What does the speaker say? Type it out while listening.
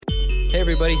Hey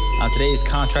everybody, on today's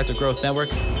Contractor Growth Network,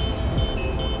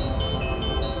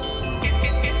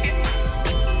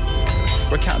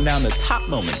 we're counting down the top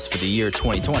moments for the year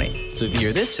 2020. So if you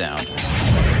hear this sound,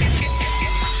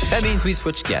 that means we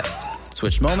switched guests,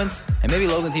 switched moments, and maybe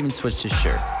Logan's even switched his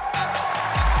shirt.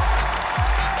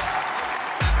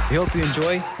 We hope you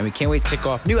enjoy, and we can't wait to kick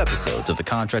off new episodes of the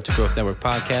Contractor Growth Network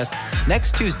podcast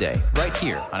next Tuesday, right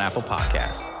here on Apple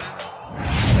Podcasts.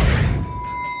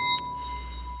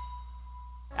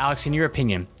 Alex, in your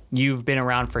opinion, you've been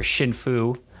around for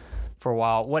Shin-Fu for a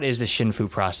while. What is the Shin-Fu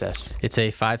process? It's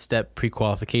a 5-step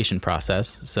pre-qualification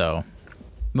process, so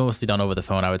mostly done over the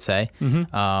phone, I would say.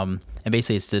 Mm-hmm. And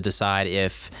basically, it's to decide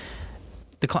if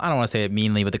I don't want to say it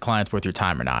meanly, but the client's worth your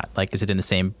time or not. Like, is it in the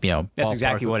same, That's ballpark?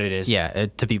 exactly what it is. Yeah,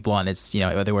 to be blunt, it's,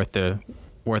 are they worth the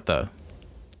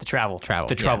travel.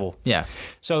 The trouble. Yeah.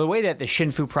 So the way that the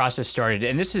Shin-Fu process started,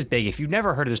 and this is big, if you've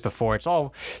never heard of this before, it's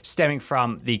all stemming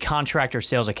from the Contractor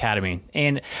Sales Academy.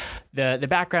 And the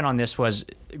background on this was,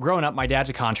 growing up, my dad's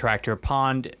a contractor,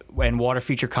 pond and water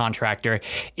feature contractor,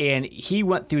 and he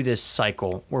went through this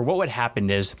cycle where what would happen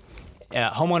is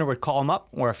a homeowner would call him up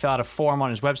or fill out a form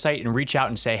on his website and reach out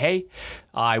and say, hey,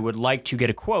 I would like to get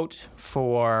a quote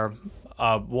for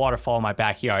a waterfall in my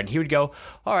backyard. And he would go,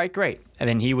 all right, great. And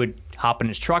then he would hop in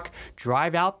his truck,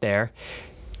 drive out there,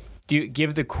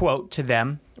 give the quote to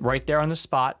them right there on the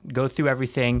spot, go through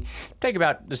everything, take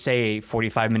about, let's say, a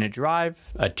 45-minute drive,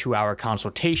 a 2-hour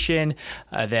consultation,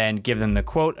 then give them the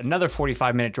quote, another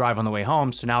 45-minute drive on the way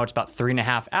home. So now it's about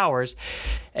 3.5 hours.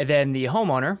 And then the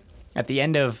homeowner, at the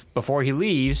end before he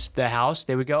leaves the house,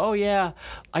 they would go, oh yeah,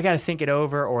 I got to think it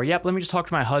over, or yep, let me just talk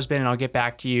to my husband and I'll get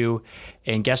back to you.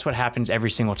 And guess what happens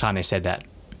every single time they said that?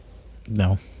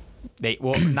 No.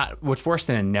 What's worse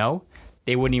than a no,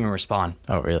 they wouldn't even respond.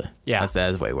 Oh, really? Yeah. That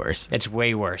is way worse. It's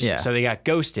way worse. Yeah. So they got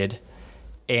ghosted,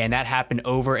 and that happened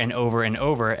over and over and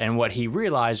over. And what he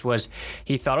realized was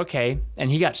he thought, okay, and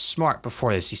he got smart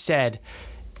before this. He said,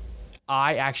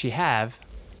 I actually have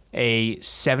a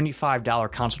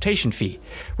 $75 consultation fee,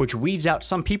 which weeds out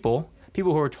some people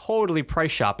who are totally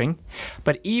price shopping.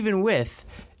 But even with,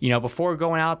 before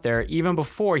going out there, even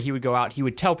before he would go out, he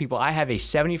would tell people, I have a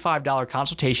 $75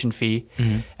 consultation fee,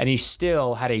 and he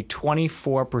still had a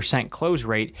 24% close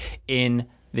rate in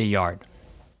the yard.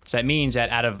 So that means that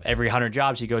out of every 100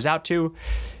 jobs he goes out to,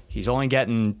 he's only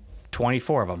getting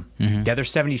 24 of them. The other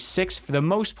 76, for the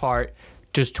most part,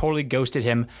 just totally ghosted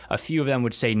him. A few of them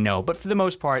would say no, but for the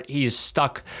most part, he's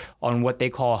stuck on what they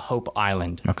call Hope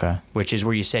Island. Okay. Which is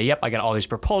where you say, yep, I got all these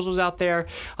proposals out there.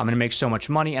 I'm going to make so much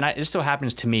money. And it still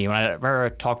happens to me when I ever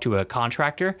talk to a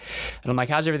contractor and I'm like,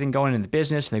 how's everything going in the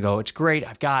business? And they go, it's great.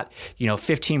 I've got,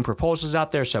 15 proposals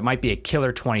out there. So it might be a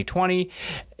killer 2020.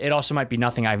 It also might be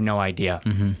nothing. I have no idea,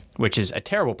 which is a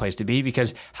terrible place to be,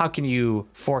 because how can you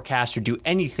forecast or do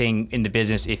anything in the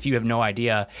business if you have no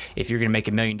idea if you're going to make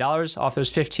 $1 million off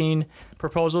those 15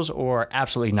 proposals or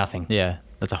absolutely nothing? Yeah,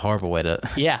 that's a horrible way to.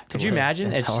 Yeah, could you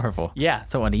imagine? It's horrible. Yeah,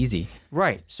 so uneasy.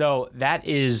 Right. So that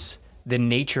is the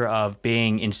nature of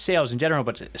being in sales in general,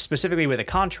 but specifically with a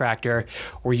contractor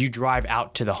where you drive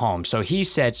out to the home. So he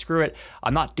said, screw it,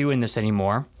 I'm not doing this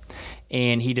anymore.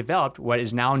 And he developed what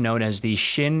is now known as the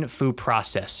Shin-Fu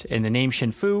process. And the name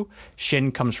Shin-Fu,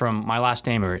 Shin comes from my last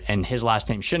name and his last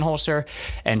name, Shinholzer.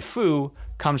 And Fu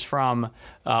comes from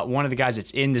one of the guys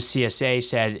that's in the CSA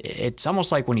said it's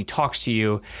almost like when he talks to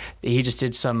you, he just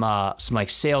did some like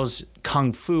sales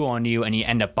kung fu on you and you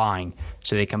end up buying.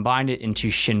 So they combined it into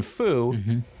Shin-Fu,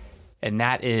 and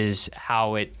that is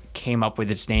how it came up with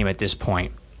its name at this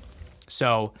point.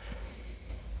 So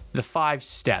the 5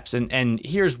 steps, and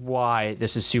here's why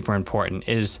this is super important,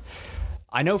 is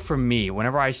I know for me,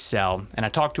 whenever I sell and I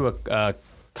talk to a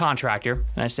contractor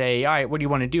and I say, all right, what do you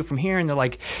want to do from here? And they're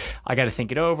like, I got to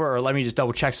think it over, or let me just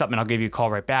double check something and I'll give you a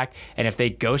call right back. And if they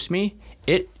ghost me,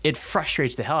 it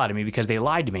frustrates the hell out of me because they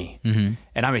lied to me.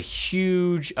 And I'm a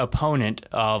huge opponent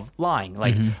of lying.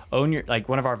 Like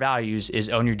one of our values is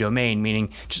own your domain,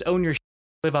 meaning just own your shit,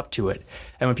 live up to it.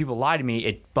 And when people lie to me,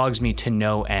 it bugs me to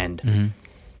no end.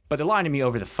 But they're lying to me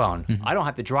over the phone. I don't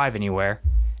have to drive anywhere.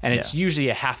 And it's usually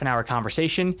a half an hour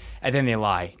conversation, and then they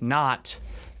lie. Not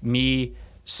me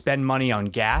spend money on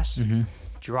gas,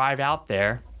 drive out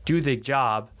there, do the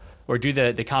job, or do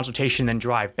the consultation, then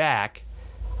drive back.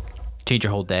 Change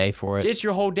your whole day for it. It's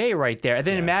your whole day right there. And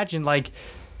then imagine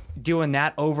doing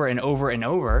that over and over and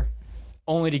over,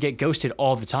 only to get ghosted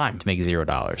all the time. To make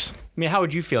 $0. I mean, how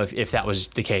would you feel if that was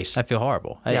the case? I feel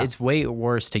horrible. Yeah. It's way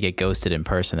worse to get ghosted in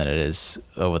person than it is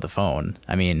over the phone.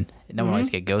 I mean, no one likes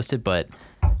to get ghosted, but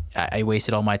I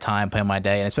wasted all my time playing my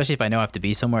day, and especially if I know I have to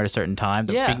be somewhere at a certain time,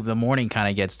 the morning kind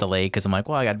of gets delayed because I'm like,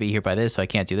 well, I got to be here by this, so I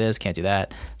can't do this, can't do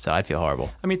that. So I'd feel horrible.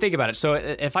 I mean, think about it. So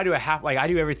if I do I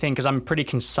do everything because I'm pretty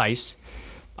concise.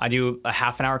 I do a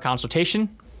half an hour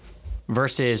consultation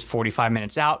versus 45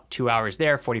 minutes out, 2 hours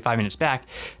there, 45 minutes back.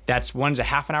 One's a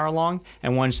half an hour long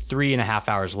and one's 3.5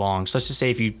 hours long. So let's just say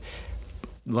if you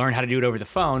learn how to do it over the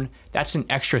phone, that's an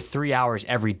extra 3 hours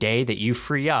every day that you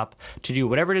free up to do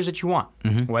whatever it is that you want,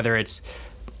 whether it's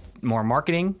more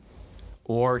marketing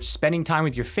or spending time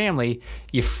with your family.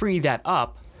 You free that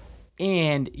up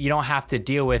and you don't have to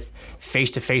deal with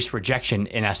face-to-face rejection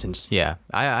in essence. Yeah,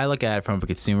 I look at it from a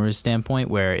consumer's standpoint,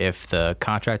 where if the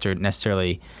contractor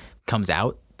necessarily comes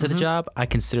out to the job, I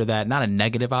consider that not a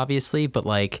negative, obviously, but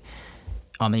like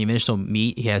on the initial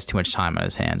meet, he has too much time on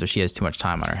his hands, or she has too much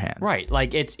time on her hands. Right.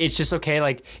 Like it's just okay.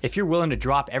 Like if you're willing to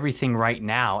drop everything right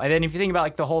now, and then if you think about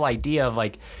like the whole idea of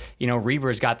like,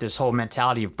 Reber's got this whole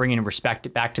mentality of bringing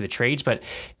respect back to the trades. But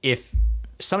if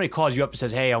somebody calls you up and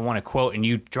says, hey, I want a quote, and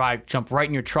you jump right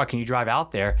in your truck and you drive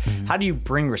out there, how do you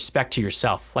bring respect to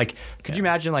yourself? Like, could you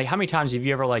imagine like how many times have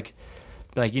you ever like,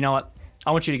 you know what?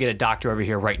 I want you to get a doctor over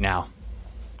here right now.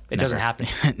 It doesn't happen.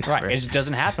 Right. It just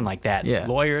doesn't happen like that. Yeah.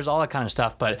 Lawyers, all that kind of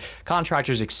stuff. But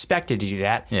contractors expected to do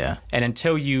that. Yeah. And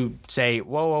until you say,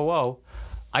 whoa,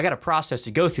 I got a process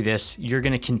to go through this, you're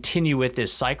going to continue with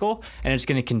this cycle. And it's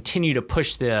going to continue to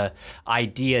push the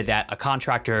idea that a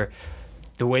contractor,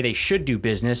 the way they should do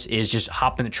business is just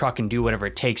hop in the truck and do whatever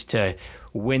it takes to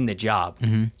win the job.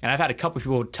 And I've had a couple of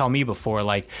people tell me before,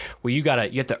 like, well, you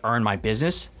have to earn my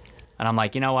business. And I'm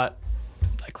like, you know what?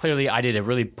 Clearly, I did a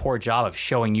really poor job of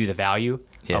showing you the value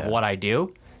of what I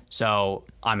do. So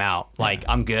I'm out. Like,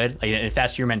 I'm good. Like, if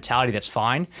that's your mentality, that's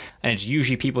fine. And it's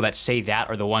usually people that say that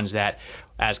are the ones that,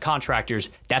 as contractors,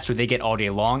 that's what they get all day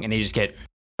long, and they just get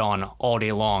on all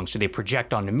day long. So they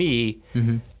project onto me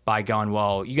by going,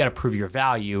 well, you got to prove your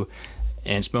value.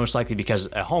 And it's most likely because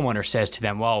a homeowner says to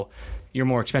them, well, you're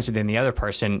more expensive than the other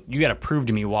person. You got to prove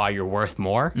to me why you're worth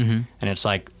more. And it's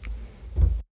like,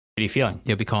 what are you feeling?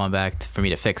 You'll be calling back for me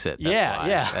to fix it.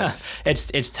 That's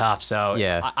It's tough. So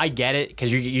I get it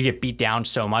because you get beat down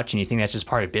so much and you think that's just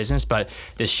part of business. But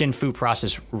the Shin Fu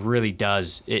process really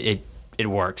does. It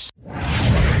works.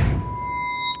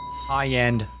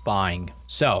 High-end buying.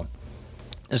 So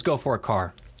let's go for a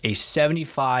car. A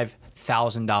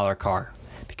 $75,000 car,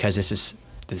 because this is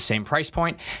the same price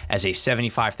point as a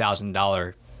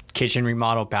 $75,000 kitchen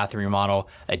remodel, bathroom remodel,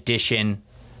 addition,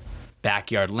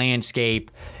 backyard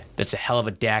landscape. That's a hell of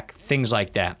a deck, things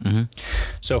like that.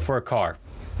 So for a car,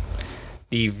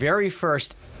 the very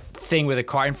first thing with a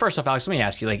car, and first off, Alex, let me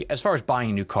ask you, like, as far as buying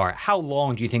a new car, how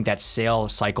long do you think that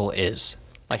sales cycle is?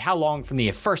 Like, how long from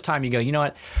the first time you go, you know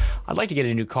what, I'd like to get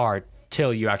a new car,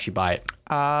 till you actually buy it?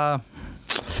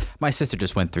 My sister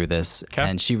just went through this,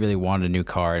 and she really wanted a new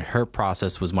car. Her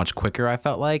process was much quicker, I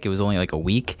felt like. It was only like a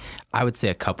week. I would say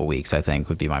a couple weeks, I think,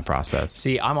 would be my process.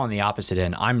 See, I'm on the opposite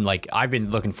end. I'm like, I've been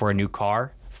looking for a new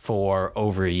car for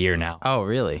over a year now. Oh,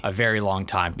 really? A very long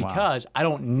time, because I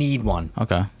don't need one.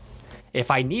 Okay.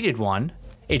 If I needed one,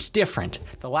 it's different.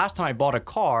 The last time I bought a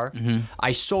car,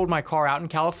 I sold my car out in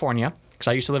California, because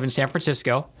I used to live in San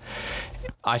Francisco.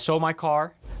 I sold my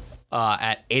car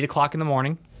at 8 o'clock in the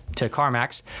morning to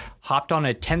CarMax, hopped on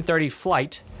a 10:30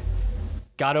 flight,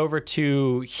 got over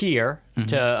to here,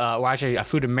 actually I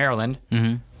flew to Maryland,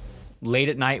 late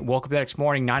at night, woke up the next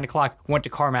morning, 9 o'clock, went to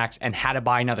CarMax and had to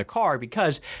buy another car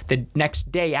because the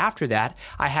next day after that,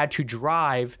 I had to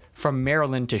drive from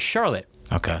Maryland to Charlotte,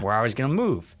 where I was going to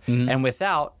move. And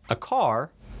without a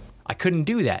car, I couldn't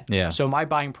do that. Yeah. So my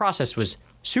buying process was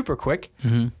super quick,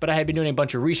 but I had been doing a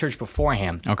bunch of research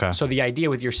beforehand. So the idea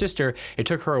with your sister, it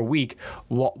took her a week.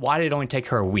 Why did it only take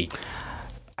her a week?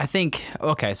 I think,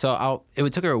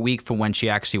 it took her a week from when she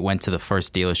actually went to the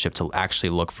first dealership to actually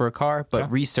look for a car.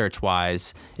 But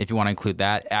research-wise, if you want to include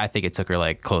that, I think it took her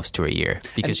like close to a year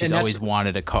because she's always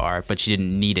wanted a car, but she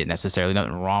didn't need it necessarily.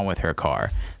 Nothing wrong with her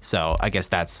car. So I guess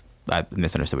I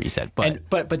misunderstood what you said,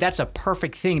 but that's a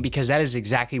perfect thing, because that is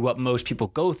exactly what most people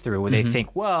go through, where they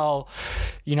think, well,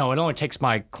 it only takes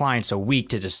my clients a week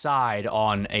to decide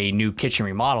on a new kitchen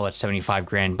remodel at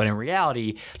 $75,000. But in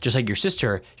reality, just like your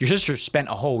sister spent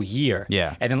a whole year.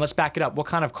 Yeah. And then let's back it up. What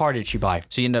kind of car did she buy?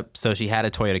 She had a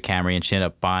Toyota Camry, and she ended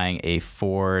up buying a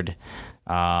Ford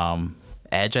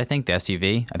Edge, I think, the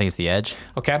SUV. I think it's the Edge.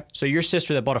 Okay. So your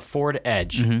sister that bought a Ford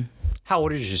Edge. How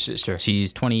old is your sister?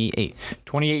 She's 28.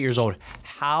 28 years old.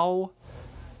 How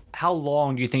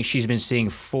long do you think she's been seeing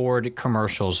Ford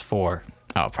commercials for?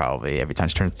 Oh, probably every time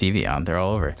she turns the TV on, they're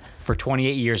all over. For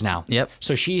 28 years now. Yep.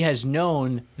 So she has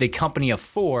known the company of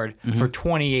Ford for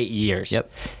 28 years.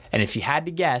 Yep. And if you had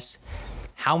to guess,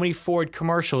 how many Ford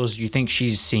commercials do you think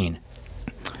she's seen?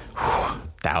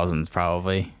 Thousands,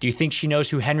 probably. Do you think she knows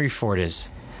who Henry Ford is?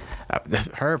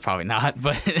 Her, probably not,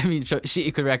 but I mean,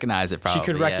 she could recognize it, probably. She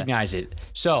could recognize it.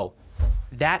 So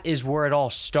that is where it all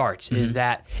starts, is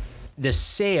that the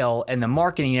sale and the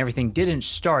marketing and everything didn't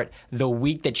start the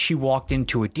week that she walked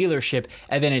into a dealership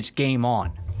and then it's game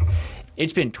on.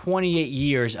 It's been 28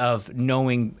 years of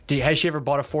knowing. Has she ever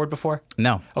bought a Ford before?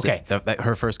 No. Okay. So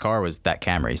her first car was that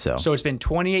Camry. So it's been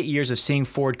 28 years of seeing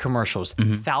Ford commercials,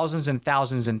 thousands and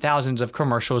thousands and thousands of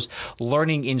commercials,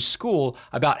 learning in school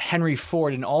about Henry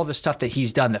Ford and all the stuff that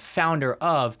he's done, the founder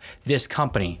of this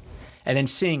company. And then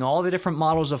seeing all the different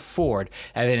models of Ford.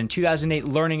 And then in 2008,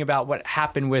 learning about what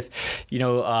happened with,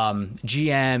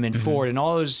 GM and Ford and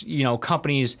all those,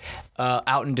 companies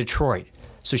out in Detroit.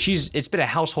 So it's been a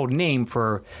household name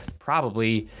for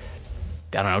probably,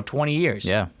 20 years.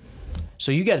 Yeah.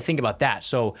 So you got to think about that.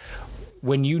 So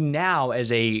when you now,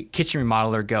 as a kitchen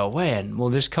remodeler, go, man, well,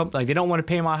 this company, they don't want to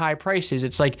pay my high prices.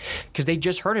 It's like, because they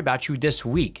just heard about you this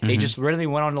week. They just really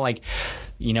went on to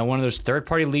one of those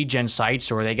third-party lead gen sites,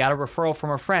 or they got a referral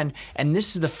from a friend, and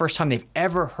this is the first time they've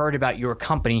ever heard about your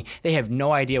company. They have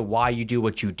no idea why you do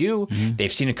what you do.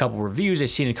 They've seen a couple reviews. They've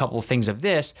seen a couple of things of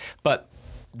this, but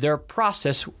their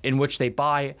process in which they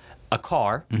buy a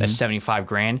car that's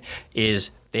 $75,000 is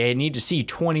they need to see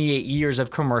 28 years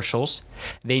of commercials.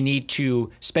 They need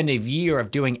to spend a year of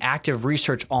doing active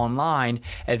research online,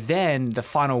 and then the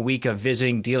final week of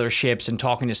visiting dealerships and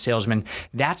talking to salesmen.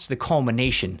 That's the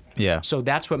culmination. Yeah. So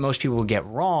that's what most people get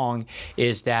wrong,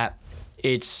 is that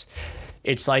it's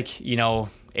like,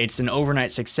 it's an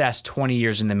overnight success 20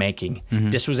 years in the making.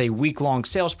 This was a week-long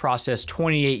sales process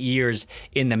 28 years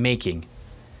in the making.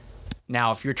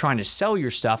 Now, if you're trying to sell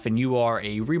your stuff and you are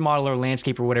a remodeler,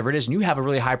 landscaper, whatever it is, and you have a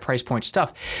really high price point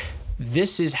stuff,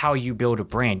 this is how you build a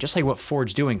brand, just like what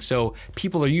Ford's doing. So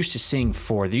people are used to seeing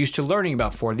Ford. They're used to learning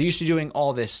about Ford. They're used to doing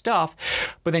all this stuff,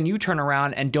 but then you turn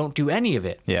around and don't do any of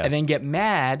it. Yeah. And then get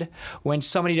mad when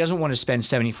somebody doesn't want to spend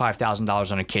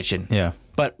 $75,000 on a kitchen. Yeah.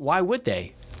 But why would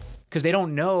they? Because they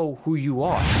don't know who you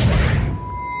are.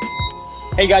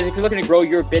 Hey guys, if you're looking to grow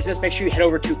your business, make sure you head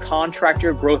over to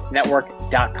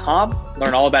contractorgrowthnetwork.com.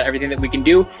 Learn all about everything that we can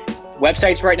do.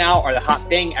 Websites right now are the hot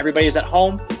thing. Everybody is at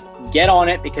home. Get on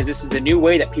it, because this is the new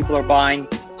way that people are buying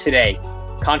today.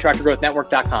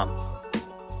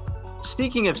 Contractorgrowthnetwork.com.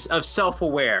 Speaking of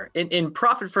self-aware, in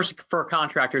Profit for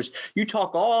Contractors, you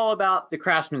talk all about the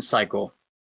craftsman cycle.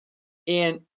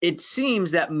 And it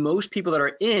seems that most people that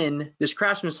are in this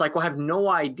craftsman cycle have no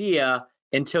idea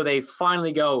until they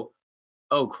finally go,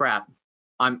 oh crap,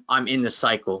 I'm in the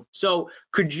cycle. So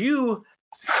could you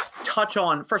touch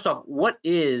on, first off, what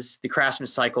is the craftsman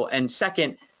cycle? And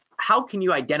second, how can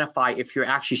you identify if you're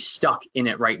actually stuck in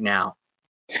it right now?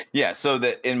 Yeah, so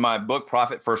that in my book,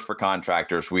 Profit First for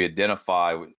Contractors, we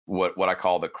identify what I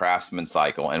call the craftsman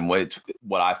cycle, and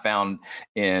what I found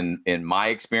in my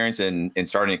experience in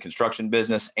starting a construction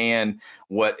business, and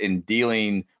what in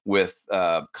dealing with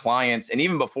clients, and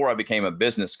even before I became a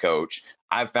business coach,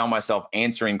 I found myself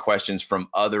answering questions from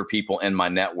other people in my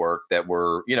network that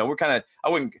were, we're kind of,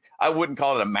 I wouldn't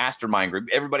call it a mastermind group.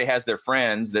 Everybody has their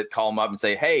friends that call them up and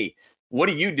say, hey, what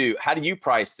do you do? How do you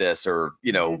price this? Or,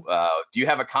 do you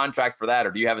have a contract for that?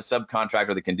 Or do you have a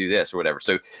subcontractor that can do this or whatever?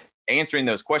 So answering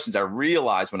those questions, I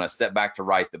realized when I stepped back to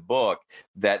write the book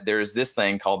that there's this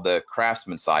thing called the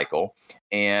craftsman cycle.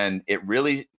 And it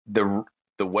really, the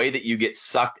way that you get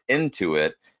sucked into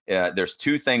it, there's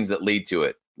two things that lead to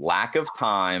it: lack of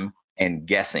time and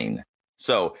guessing.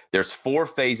 So there's 4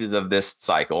 phases of this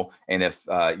cycle. And if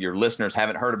your listeners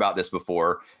haven't heard about this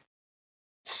before,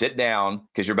 sit down,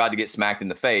 because you're about to get smacked in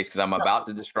the face, because I'm about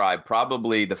to describe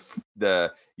probably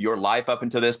your life up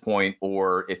until this point,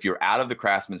 or if you're out of the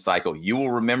craftsman cycle, you will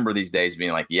remember these days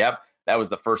being like, yep, that was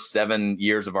the first 7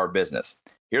 years of our business.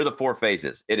 Here are the 4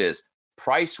 phases. It is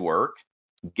price work,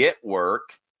 get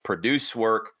work, produce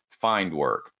work, find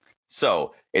work.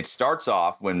 So it starts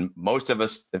off when most of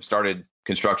us have started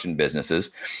construction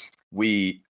businesses.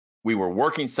 We were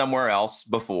working somewhere else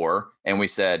before, and we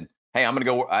said, hey, I'm going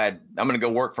to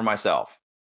go work for myself.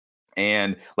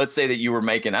 And let's say that you were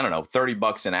making,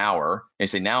 $30 an hour. And you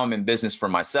say, now I'm in business for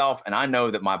myself, and I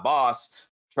know that my boss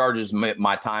charges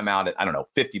my time out at,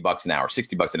 $50 an hour,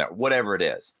 $60 an hour, whatever it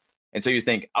is. And so you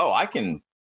think, oh, I can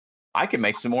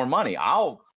make some more money.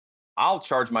 I'll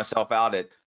charge myself out at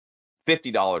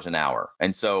 $50 an hour.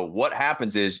 And so what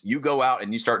happens is you go out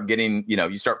and you start getting,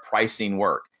 you start pricing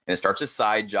work. and it starts as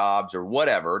side jobs or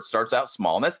whatever. It starts out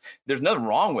small, and there's nothing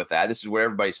wrong with that. This is where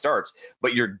everybody starts,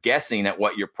 but you're guessing at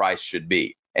what your price should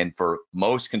be. And for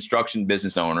most construction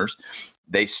business owners,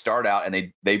 they start out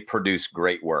and they produce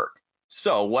great work.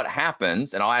 So what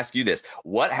happens, and I'll ask you this,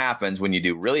 what happens when you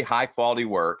do really high quality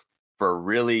work for a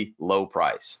really low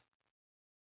price?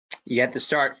 You have to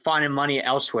start finding money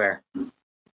elsewhere.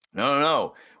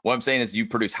 No. What I'm saying is you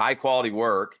produce high quality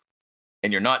work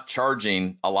and you're not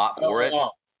charging a lot for it.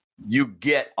 You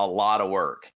get a lot of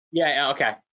work. Yeah,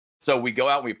 okay. So we go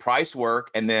out and we price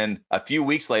work, and then a few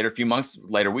months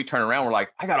later, we turn around. We're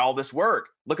like, I got all this work.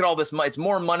 Look at all this money. It's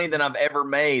more money than I've ever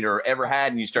made or ever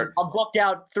had. And you start. I'm booked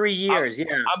out 3 years.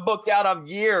 I'm booked out a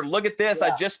year. Look at this. Yeah.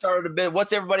 I just started a bit.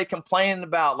 What's everybody complaining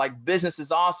about? Like, business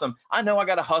is awesome. I know I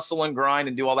got to hustle and grind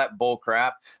and do all that bull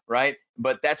crap, right?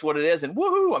 But that's what it is. And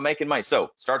woohoo, I'm making money.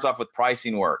 So starts off with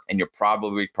pricing work, and you're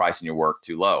probably pricing your work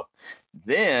too low.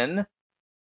 Then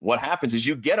what happens is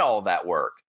you get all of that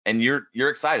work. And you're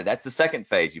excited. That's the second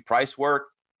phase. You price work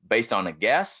based on a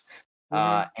guess,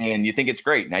 and you think it's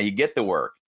great. Now you get the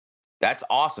work. That's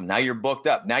awesome. Now you're booked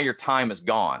up. Now your time is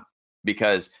gone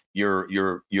because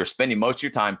you're spending most of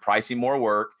your time pricing more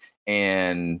work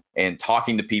and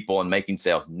talking to people and making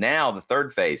sales. Now the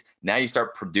third phase. Now you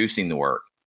start producing the work.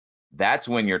 That's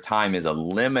when your time is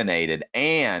eliminated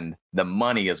and the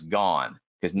money is gone,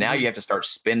 because now you have to start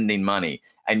spending money,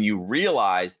 and you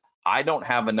realize I don't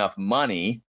have enough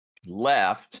money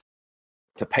left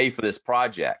to pay for this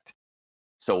project.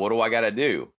 So what do I got to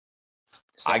do?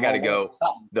 I got to go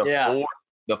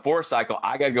the fourth cycle.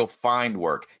 I got to go find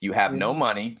work. You have no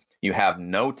money, you have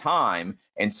no time.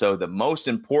 And so the most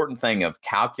important thing of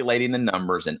calculating the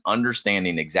numbers and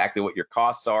understanding exactly what your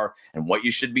costs are and what you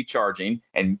should be charging.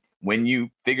 And when you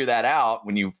figure that out,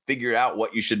 when you figure out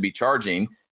what you should be charging,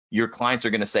 your clients are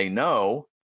going to say no,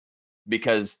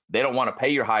 because they don't want to pay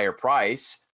your higher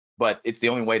price, but it's the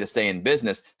only way to stay in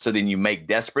business. So then you make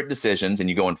desperate decisions and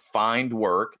you go and find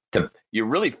work. You're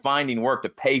really finding work to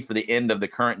pay for the end of the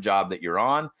current job that you're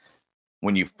on.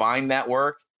 When you find that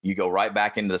work, you go right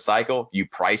back into the cycle, you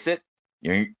price it,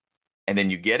 and then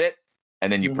you get it,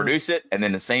 and then you produce it, and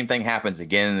then the same thing happens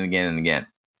again and again and again.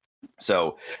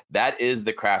 So that is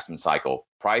the craftsman cycle.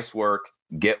 Price work,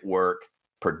 get work,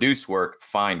 produce work,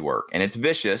 find work. And it's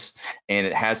vicious, and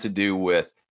it has to do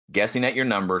with guessing at your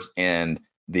numbers and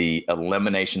the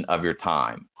elimination of your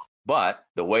time. But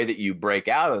the way that you break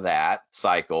out of that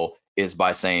cycle is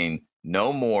by saying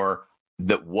no more,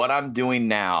 that what I'm doing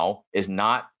now is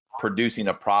not producing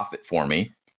a profit for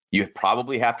me. You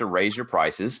probably have to raise your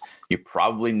prices. You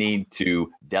probably need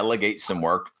to delegate some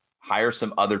work, hire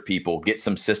some other people, get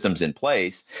some systems in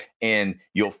place, and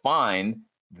you'll find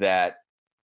that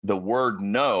the word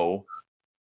no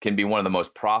can be one of the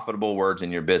most profitable words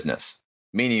in your business.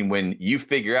 Meaning when you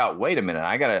figure out, wait a minute,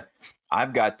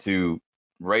 I've got to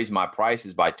raise my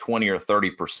prices by 20 or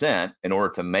 30% in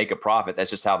order to make a profit.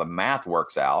 That's just how the math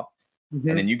works out.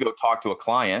 And then you go talk to a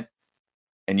client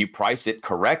and you price it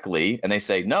correctly, and they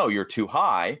say, no, you're too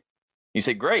high. You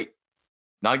say, great,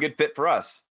 not a good fit for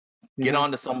us. Get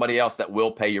on to somebody else that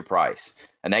will pay your price.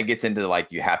 And that gets into,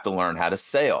 like, you have to learn how to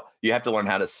sell. You have to learn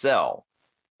how to sell.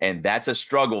 And that's a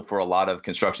struggle for a lot of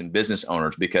construction business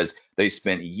owners, because they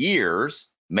spent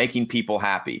years making people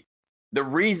happy. The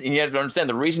reason, you have to understand,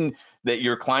 the reason that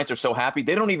your clients are so happy,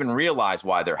 they don't even realize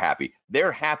why they're happy.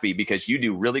 They're happy because you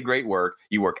do really great work.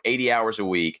 You work 80 hours a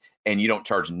week, and you don't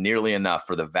charge nearly enough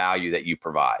for the value that you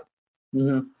provide.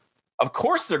 Of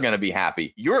course they're going to be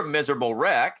happy. You're a miserable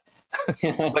wreck,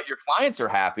 but your clients are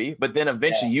happy. But then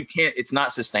eventually it's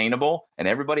not sustainable. And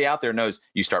everybody out there knows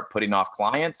you start putting off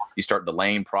clients, you start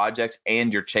delaying projects,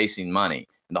 and you're chasing money.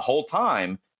 And the whole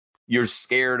time you're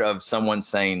scared of someone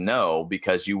saying no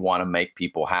because you want to make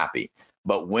people happy.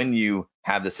 But when you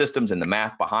have the systems and the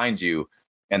math behind you,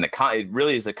 and it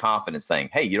really is a confidence thing.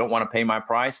 Hey, you don't want to pay my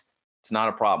price? It's not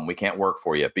a problem. We can't work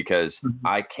for you because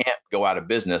I can't go out of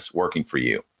business working for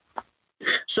you.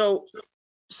 So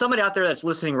somebody out there that's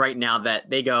listening right now, that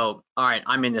they go, all right,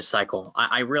 I'm in this cycle.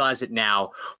 I realize it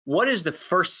now. What is the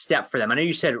first step for them? I know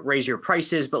you said raise your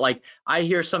prices, but like I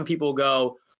hear some people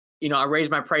go, I raise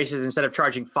my prices, instead of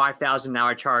charging $5,000, now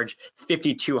I charge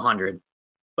 $5,200,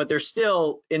 but they're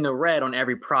still in the red on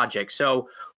every project. So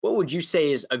what would you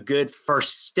say is a good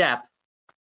first step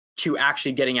to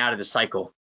actually getting out of the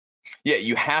cycle? Yeah,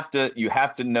 you have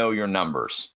to know your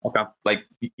numbers. Okay. Like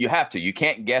you have to. You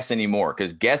can't guess anymore,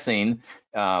 because guessing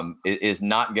is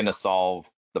not going to solve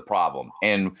the problem.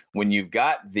 And when you've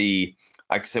got when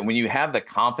you have the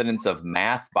confidence of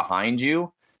math behind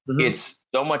you, It's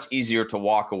so much easier to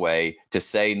walk away, to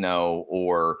say no,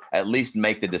 or at least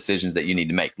make the decisions that you need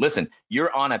to make. Listen,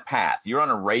 you're on a path. You're on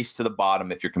a race to the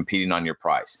bottom if you're competing on your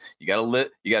price. You got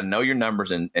to know your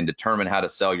numbers and determine how to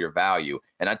sell your value.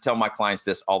 And I tell my clients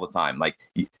this all the time. Like,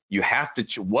 you have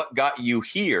to, what got you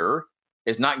here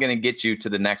is not going to get you to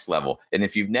the next level. And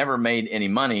if you've never made any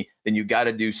money, then you got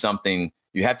to do something.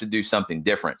 You have to do something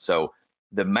different. So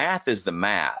the math is the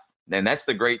math. And that's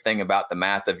the great thing about the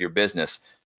math of your business.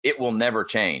 It will never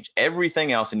change.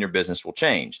 Everything else in your business will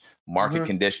change. Market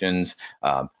conditions,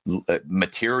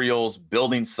 materials,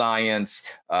 building science,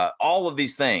 all of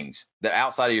these things that are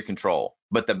outside of your control.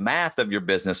 But the math of your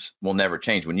business will never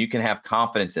change. When you can have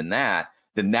confidence in that,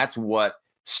 then that's what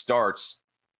starts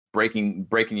breaking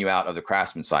you out of the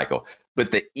craftsman cycle. But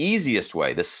the easiest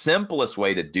way, the simplest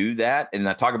way to do that, and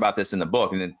I talk about this in the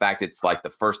book, and in fact, it's like the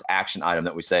first action item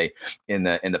that we say in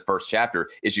the first chapter,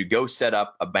 is you go set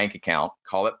up a bank account,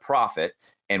 call it profit,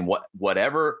 and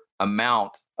whatever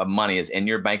amount of money is in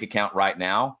your bank account right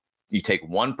now, you take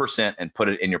 1% and put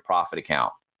it in your profit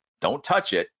account. Don't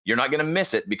touch it. You're not going to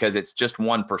miss it because it's just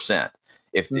 1%.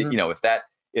 If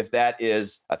that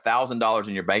is $1,000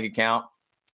 in your bank account,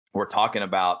 we're talking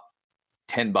about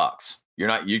 $10.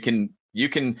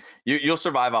 You'll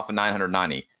survive off of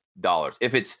 $990.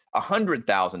 If it's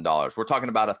 $100,000, we're talking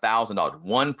about $1,000,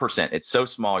 1%. It's so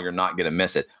small, you're not going to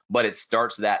miss it, but it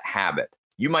starts that habit.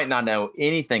 You might not know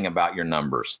anything about your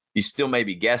numbers. You still may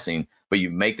be guessing, but you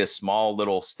make this small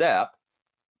little step,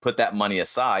 put that money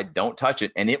aside, don't touch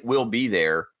it, and it will be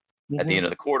there at the end of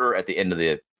the quarter, at the end of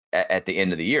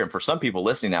the year. And for some people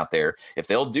listening out there, if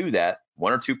they'll do that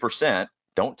 1 or 2%,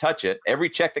 don't touch it. Every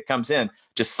check that comes in,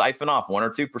 just siphon off 1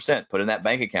 or 2%, put in that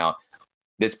bank account.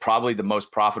 That's probably the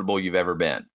most profitable you've ever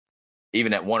been,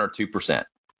 even at 1 or 2%.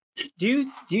 Do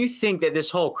you think that this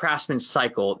whole craftsman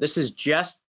cycle, this is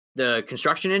just the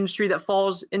construction industry that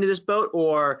falls into this boat,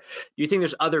 or do you think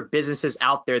there's other businesses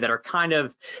out there that are kind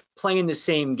of playing the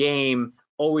same game,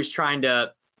 always trying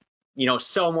to,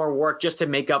 sell more work just to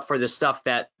make up for the stuff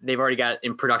that they've already got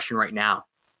in production right now?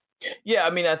 Yeah, I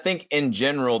mean, I think in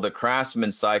general, the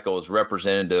craftsman cycle is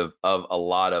representative of a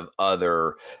lot of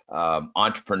other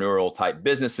entrepreneurial type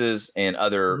businesses and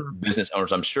other business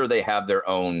owners. I'm sure they have their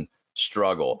own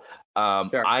struggle.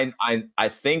 Sure. I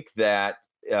think that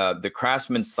the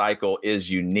craftsman cycle is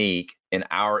unique in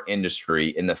our industry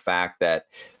in the fact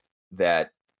that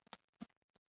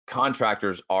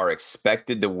contractors are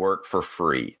expected to work for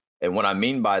free. And what I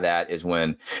mean by that is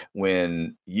when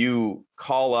you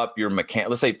call up your mechanic,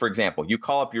 let's say, for example, you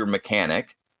call up your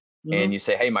mechanic and you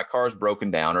say, hey, my car's broken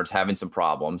down or it's having some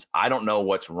problems. I don't know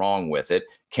what's wrong with it.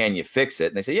 Can you fix it?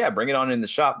 And they say, yeah, bring it on in the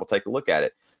shop. We'll take a look at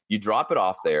it. You drop it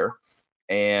off there.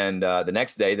 And the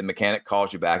next day, the mechanic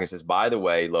calls you back and says, by the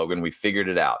way, Logan, we figured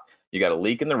it out. You got a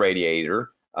leak in the radiator.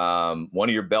 One of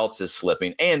your belts is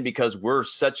slipping. And because we're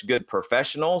such good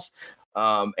professionals,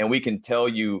 and we can tell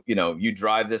you, you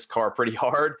drive this car pretty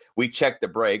hard. We check the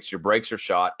brakes, your brakes are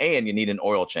shot, and you need an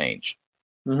oil change.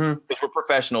 Because we're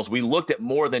professionals. We looked at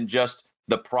more than just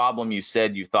the problem you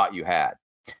said you thought you had.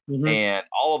 And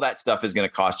all of that stuff is going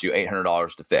to cost you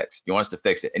 $800 to fix. You want us to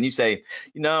fix it. And you say,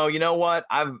 you know what?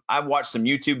 I've watched some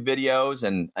YouTube videos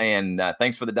and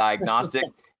thanks for the diagnostic.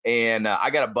 And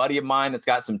I got a buddy of mine that's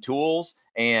got some tools.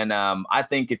 And I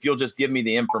think if you'll just give me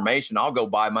the information, I'll go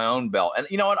buy my own belt. And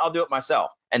you know what? I'll do it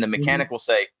myself. And the mechanic will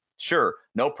say, sure,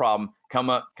 no problem.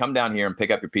 Come down here and pick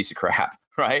up your piece of crap.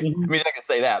 Right. I mean, I can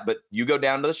say that, but you go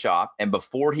down to the shop and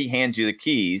before he hands you the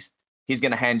keys, he's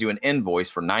going to hand you an invoice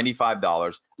for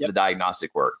 $95 for the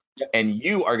diagnostic work. And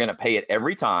you are going to pay it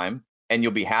every time and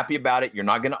you'll be happy about it. You're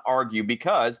not going to argue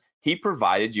because he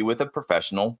provided you with a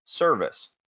professional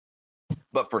service.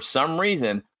 But for some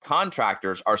reason,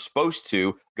 contractors are supposed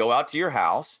to go out to your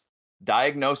house,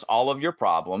 diagnose all of your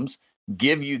problems,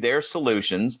 give you their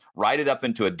solutions, write it up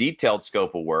into a detailed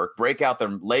scope of work, break out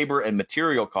the labor and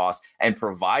material costs, and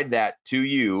provide that to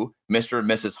you, Mr. and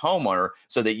Mrs. Homeowner,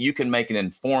 so that you can make an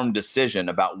informed decision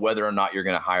about whether or not you're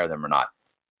going to hire them or not.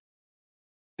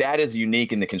 That is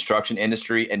unique in the construction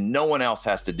industry, and no one else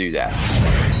has to do that.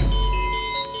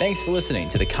 Thanks for listening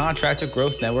to the Contractor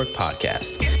Growth Network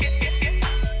podcast.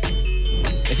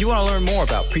 If you want to learn more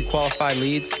about pre-qualified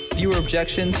leads, fewer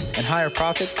objections, and higher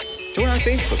profits, join our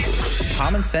Facebook group,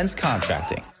 Common Sense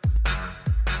Contracting.